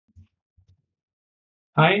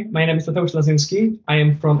Hi, my name is Mateusz Ślażyński. I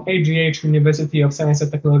am from AGH University of Science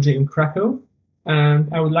and Technology in Krakow,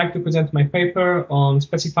 and I would like to present my paper on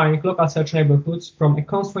specifying local search neighborhoods from a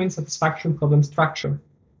constraint satisfaction problem structure.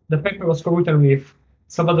 The paper was co-written with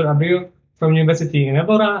Salvador Abreu from University in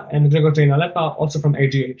Évora and Grzegorz Nalepa, also from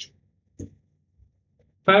AGH.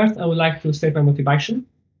 First, I would like to state my motivation.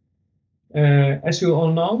 As you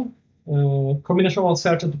all know, combinatorial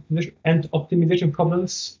search and optimization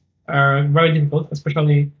problems are very difficult,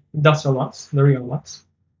 especially industrial ones, the real ones.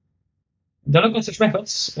 The local search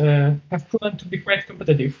methods have proven to be quite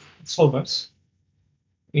competitive solvers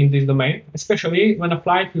in this domain, especially when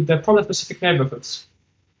applied with the problem-specific neighborhoods.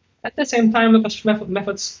 At the same time, local search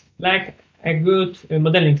methods lack a good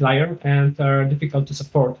modeling layer and are difficult to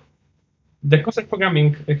support. The concept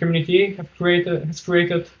programming community has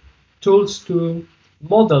created tools to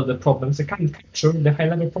model the problems. They can capture the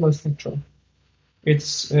high-level problem structure.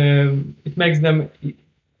 It makes them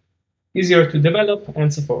easier to develop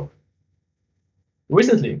and support.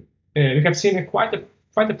 Recently, we have seen quite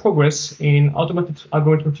a progress in automated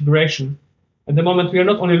algorithm configuration. At the moment, we are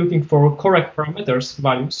not only looking for correct parameters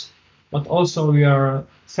values, but also we are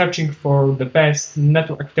searching for the best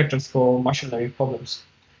network architectures for machine learning problems.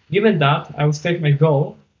 Given that, I will state my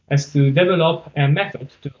goal as to develop a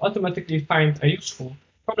method to automatically find a useful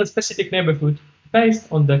problem-specific neighborhood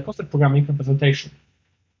based on the concept programming representation.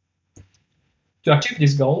 To achieve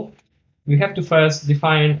this goal, we have to first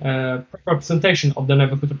define a proper representation of the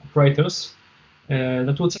neighborhood operators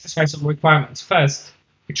that will satisfy some requirements. First,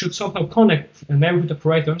 it should somehow connect neighborhood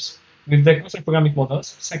operators with the concept programming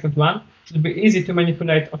models. Second one, should be easy to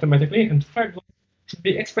manipulate automatically. And third one, should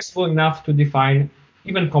be expressible enough to define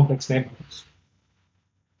even complex neighborhoods.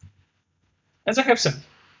 As I have said,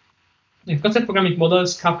 concept programming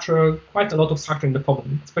models capture quite a lot of structure in the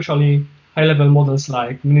problem, especially high-level models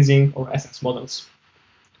like Minizing or essence models.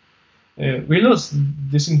 We lose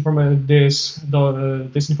this information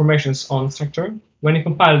on structure when we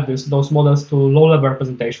compile those models to low-level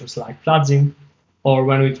representations like Plazing, or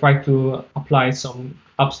when we try to apply some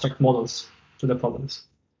abstract models to the problems.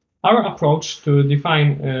 Our approach to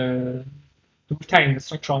obtain the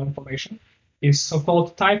structural information is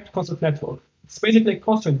so-called typed concept network. It's basically a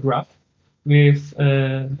constraint graph with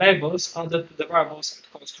labels under the variables and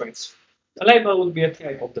constraints. A label would be a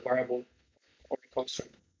type of the variable or the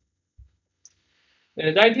constraint.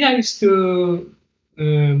 The idea is to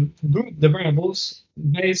group the variables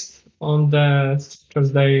based on the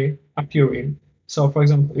structures they appear in. So, for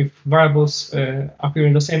example, if variables appear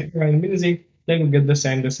in the same area in Minizing, they will get the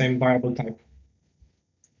same variable type.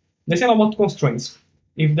 The same about constraints.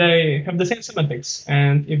 If they have the same semantics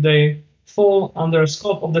and if they fall under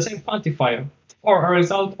scope of the same quantifier or a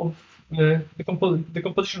result of the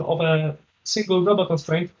composition of a single global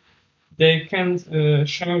constraint, they can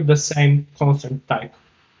share the same constraint type.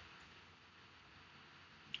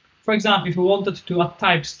 For example, if we wanted to add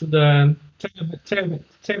types to the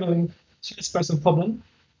traveling salesperson problem,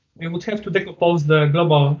 we would have to decompose the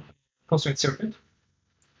global constraint circuit,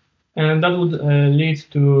 and that would lead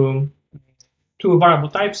to 2 variable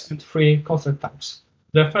types and 3 constraint types.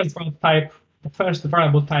 The first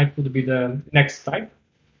variable type would be the next type.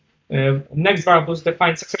 Next variables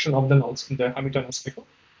define succession of the nodes in the Hamiltonian cycle.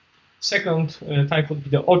 Second type would be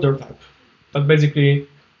the order type, but basically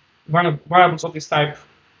variables of this type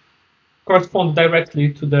correspond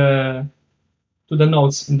directly to the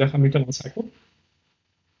nodes in the Hamiltonian cycle.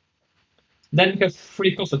 Then we have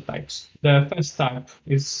 3 concept types. The first type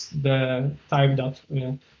is the type that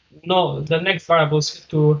the next variables have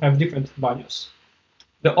to have different values.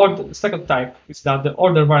 The second type is that the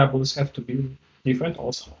order variables have to be different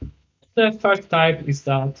also. The third type is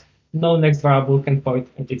that no next variable can point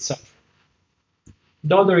at itself.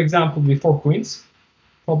 The other example would be 4 queens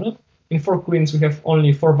problem. In 4 queens, we have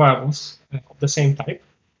only 4 variables of the same type,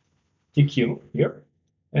 TQ here.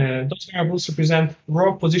 Those variables represent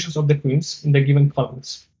raw positions of the queens in the given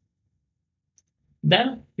columns.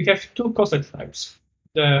 Then we have 2 concept types.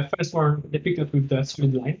 The first one, depicted with the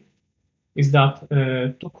solid line, is that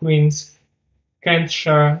 2 queens can't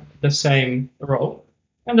share the same row.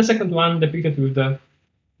 And the second one, depicted with the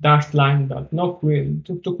dashed line, that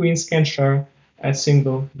two queens can share a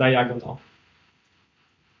single diagonal.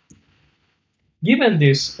 Given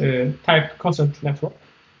this typed concept network,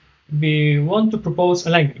 we want to propose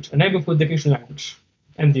a language, a neighborhood definition language,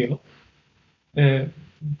 Int'l,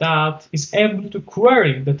 that is able to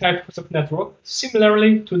query the typed concept network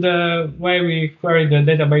similarly to the way we query the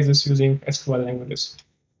databases using SQL languages.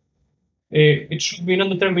 It should be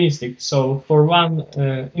non-deterministic. So for one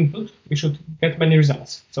input, we should get many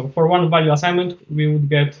results. So for one value assignment, we would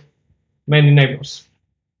get many neighbors.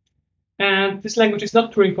 And this language is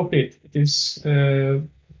not Turing complete. It is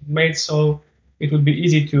made so it would be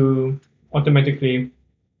easy to automatically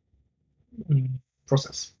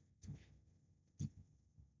process.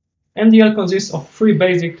 NDL consists of three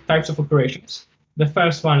basic types of operations. The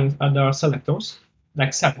first one are selectors,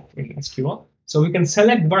 like select in SQL. So we can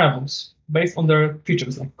select variables based on their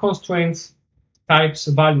features, like constraints, types,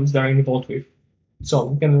 values they are involved with. So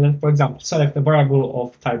we can, for example, select a variable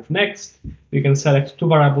of type next. We can select two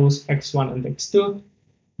variables, x1 and x2,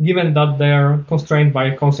 given that they are constrained by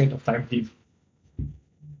a constraint of type div,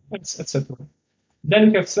 etc.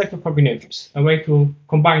 Then we have selector combinators, a way to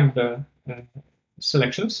combine the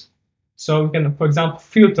selections. So we can, for example,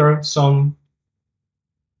 filter some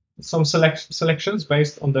selections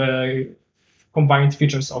based on the combined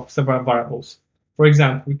features of several variables. For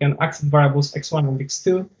example, we can accept variables x1 and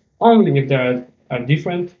x2 only if they are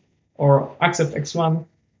different, or accept x1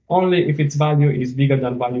 only if its value is bigger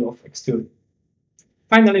than value of x2.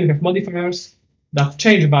 Finally, we have modifiers that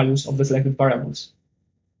change values of the selected variables.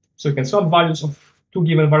 So we can swap values of two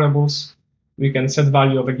given variables. We can set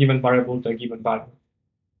value of a given variable to a given value.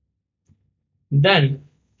 Then,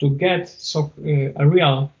 to get a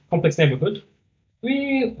real complex neighborhood,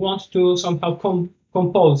 we want to somehow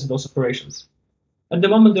compose those operations. At the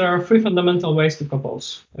moment, there are three fundamental ways to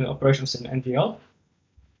compose operations in NDL.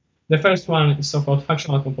 The first one is so-called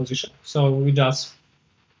functional composition. So we just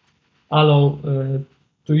allow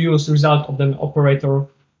to use the result of the operator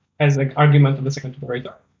as an argument of the second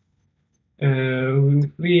operator.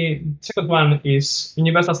 Second one is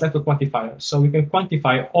universal selector quantifier. So we can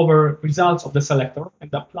quantify over results of the selector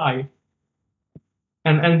and apply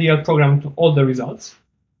an NDL program to all the results.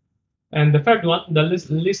 And the third one, the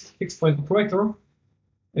list fixed point operator,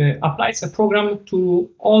 applies a program to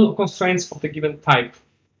all constraints of the given type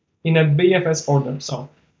in a BFS order. So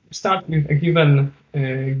we start with a given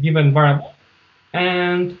variable,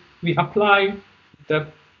 and we apply the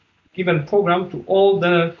given program to all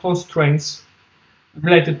the constraints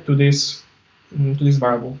related to this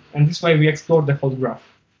variable. And this way we explore the whole graph.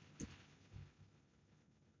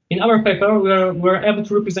 In our paper, we're able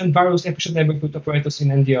to represent various efficient neighborhood operators in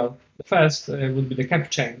NDL. The first would be the cap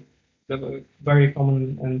chain, the very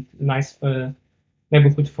common and nice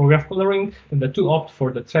neighborhood for graph coloring, and the two opt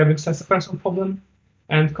for the traveling person problem,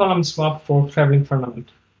 and column swap for traveling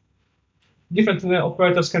tournament. Different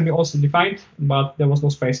operators can be also defined, but there was no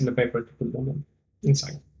space in the paper to put them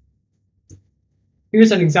inside.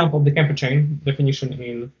 Here's an example of the camper chain definition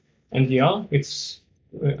in NDL.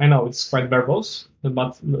 I know it's quite verbose,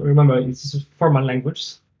 but remember it's a formal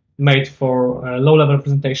language made for low-level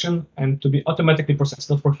representation and to be automatically processed,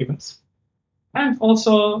 not for humans. And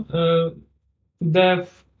also, the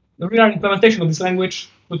real implementation of this language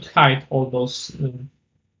would hide all those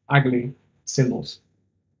ugly symbols.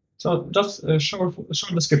 So just a short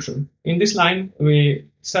description. In this line, we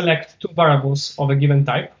select two variables of a given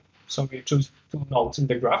type. So we choose two nodes in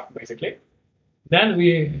the graph, basically. Then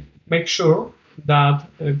we make sure that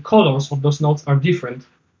colors of those nodes are different.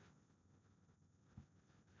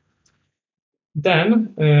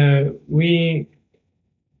 Then we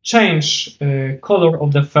change color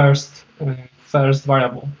of the first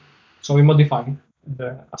variable. So we modify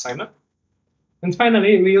the assignment. And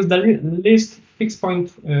finally, we use the list fixed point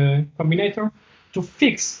combinator to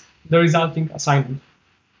fix the resulting assignment.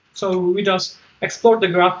 So we just explore the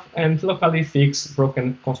graph and locally fix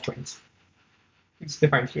broken constraints. It's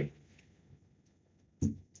defined here.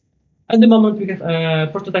 At the moment, we have a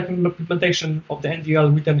prototype implementation of the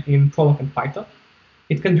NDL written in Prolog and Python.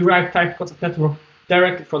 It can derive type concept network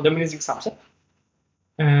directly from the minizing subset,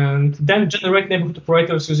 and then generate neighborhood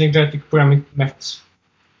operators using genetic programming methods.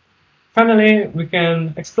 Finally, we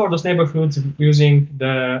can explore those neighborhoods using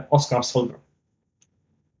the OSCAR solver.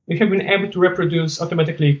 We have been able to reproduce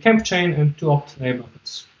automatically camp chain and two opt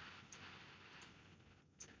neighborhoods.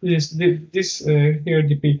 This here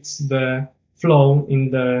depicts the flow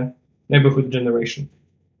in the neighborhood generation.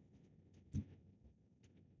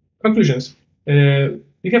 Conclusions.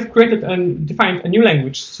 We have created and defined a new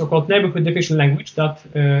language, so-called neighborhood definition language, that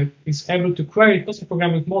is able to query custom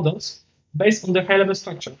programming models based on the high-level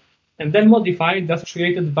structure, and then modify the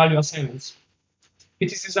associated value assignments.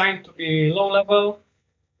 It is designed to be low-level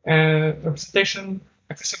representation,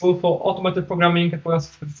 accessible for automated programming and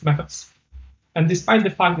methods. And despite the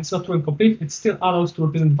fact it's not Turing complete, it still allows to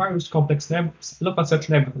represent various complex local search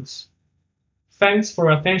neighborhoods. Thanks for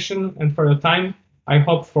your attention and for your time. I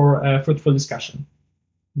hope for a fruitful discussion.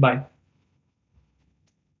 Bye.